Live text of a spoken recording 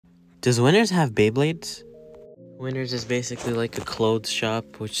Does Winners have Beyblades? Winners is basically like a clothes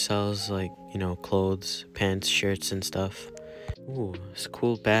shop which sells like, you know, clothes, pants, shirts, and stuff. Ooh, it's a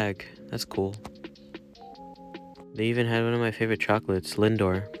cool bag. That's cool. They even had one of my favorite chocolates,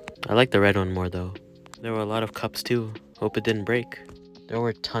 Lindor. I like the red one more though. There were a lot of cups too. Hope it didn't break. There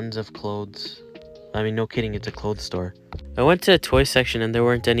were tons of clothes. I mean, no kidding, it's a clothes store. I went to a toy section and there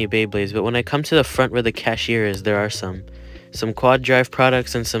weren't any Beyblades, but when I come to the front where the cashier is, there are some. Some quad drive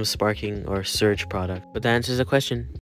products and some sparking or surge product. But that answers the question.